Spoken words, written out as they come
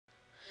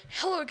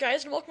Hello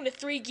guys and welcome to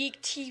 3Geek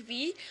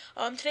TV.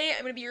 Today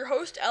I'm going to be your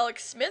host,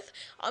 Alex Smith.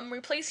 I'm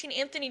replacing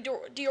Anthony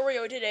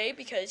Diorio today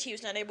because he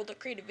was not able to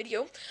create a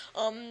video.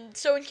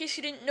 So in case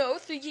you didn't know,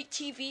 3Geek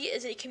TV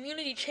is a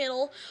community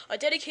channel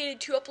dedicated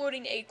to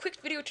uploading a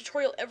quick video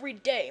tutorial every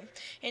day.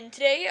 And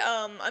today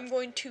I'm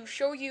going to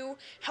show you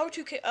how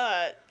to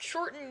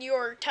shorten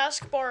your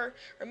taskbar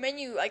or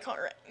menu icon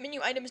or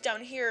menu items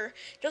down here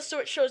just so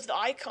it shows the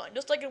icon,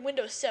 just like in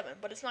Windows 7,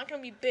 but it's not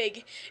going to be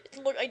big.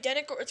 It'll look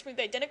identical, it's going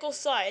to be the identical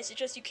size. It's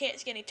just you can't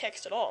see any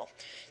text at all.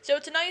 So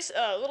it's a nice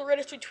little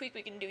registry tweak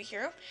we can do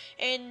here.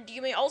 And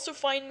you may also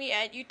find me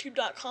at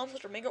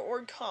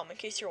youtube.com/omegaorg.com in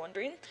case you're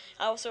wondering.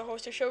 I also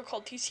host a show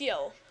called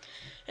TCL.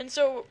 And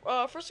so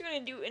first thing I'm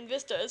going to do in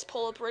Vista is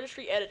pull up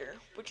Registry Editor,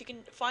 which you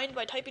can find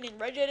by typing in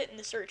RegEdit in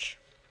the search.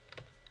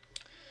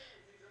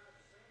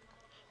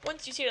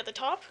 Once you see it at the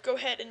top, go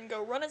ahead and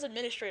go Run as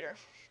Administrator.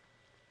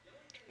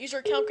 User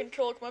account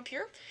control will come up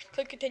here.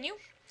 Click Continue.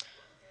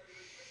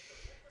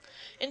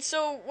 And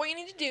so what you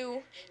need to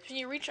do is when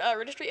you reach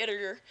Registry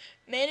Editor,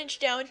 manage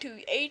down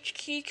to H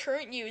key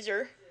current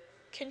user,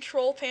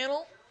 control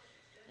panel,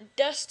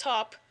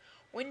 desktop,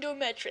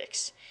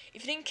 WindowMetrics.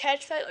 If you didn't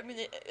catch that,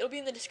 it'll be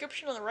in the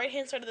description on the right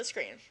hand side of the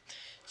screen.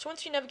 So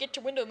once you navigate to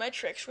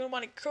WindowMetrics, we're going to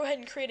want to go ahead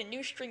and create a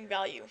new string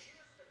value.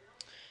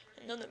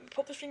 And then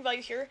put the string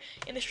value here,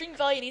 and the string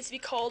value needs to be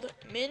called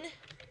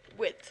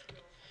MinWidth.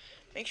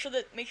 Make sure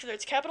that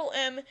it's capital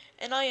M,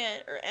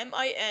 N-I-N, or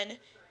M-I-N,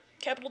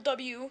 capital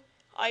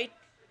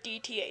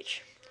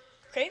W-I-D-T-H.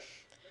 Okay?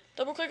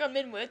 Double click on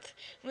MinWidth.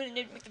 I'm going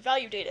to make the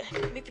value data.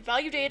 Make the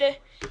value data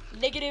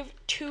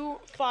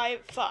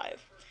 -255.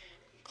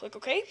 Click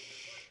OK.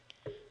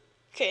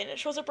 Okay, and it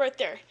shows up right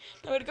there.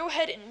 Now I'm going to go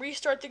ahead and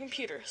restart the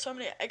computer. So I'm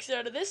going to exit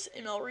out of this,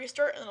 and I'll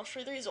restart, and then I'll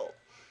show you the result.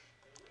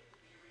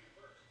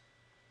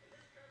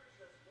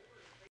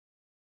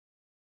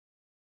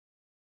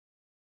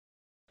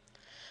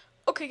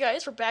 Okay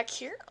guys, we're back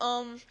here.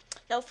 Now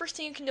the first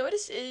thing you can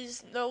notice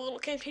is the little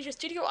Camtasia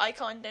Studio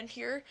icon down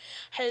here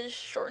has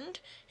shortened.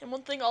 And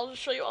one thing I'll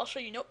show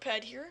you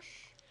Notepad here.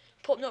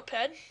 Pull up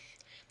Notepad.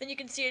 Then you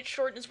can see it's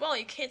shortened as well.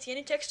 You can't see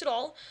any text at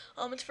all.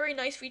 It's a very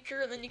nice feature,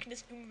 and then you can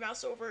just move your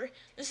mouse over.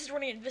 This is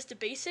running in Vista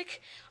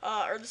Basic,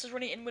 or this is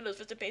running in Windows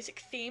Vista Basic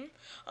theme.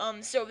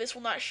 So this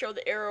will not show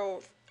the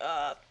arrow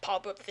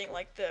pop-up thing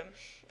like the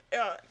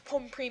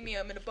Home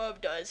Premium and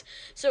above does.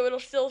 So it'll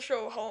still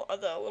show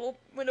the little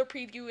window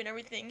preview and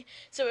everything.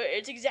 So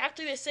it's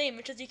exactly the same,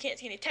 it's just you can't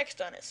see any text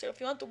on it. So if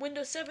you want the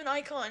Windows 7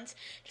 icons,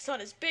 it's not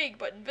as big,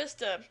 but in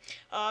Vista,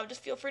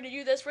 just feel free to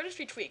do this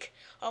registry tweak.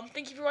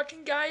 Thank you for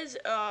watching, guys.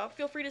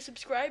 Feel free to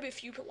subscribe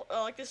if you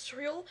like this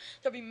tutorial.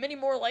 There'll be many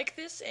more like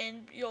this,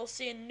 and you'll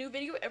see a new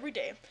video every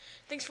day.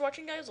 Thanks for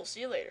watching, guys. I'll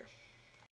see you later.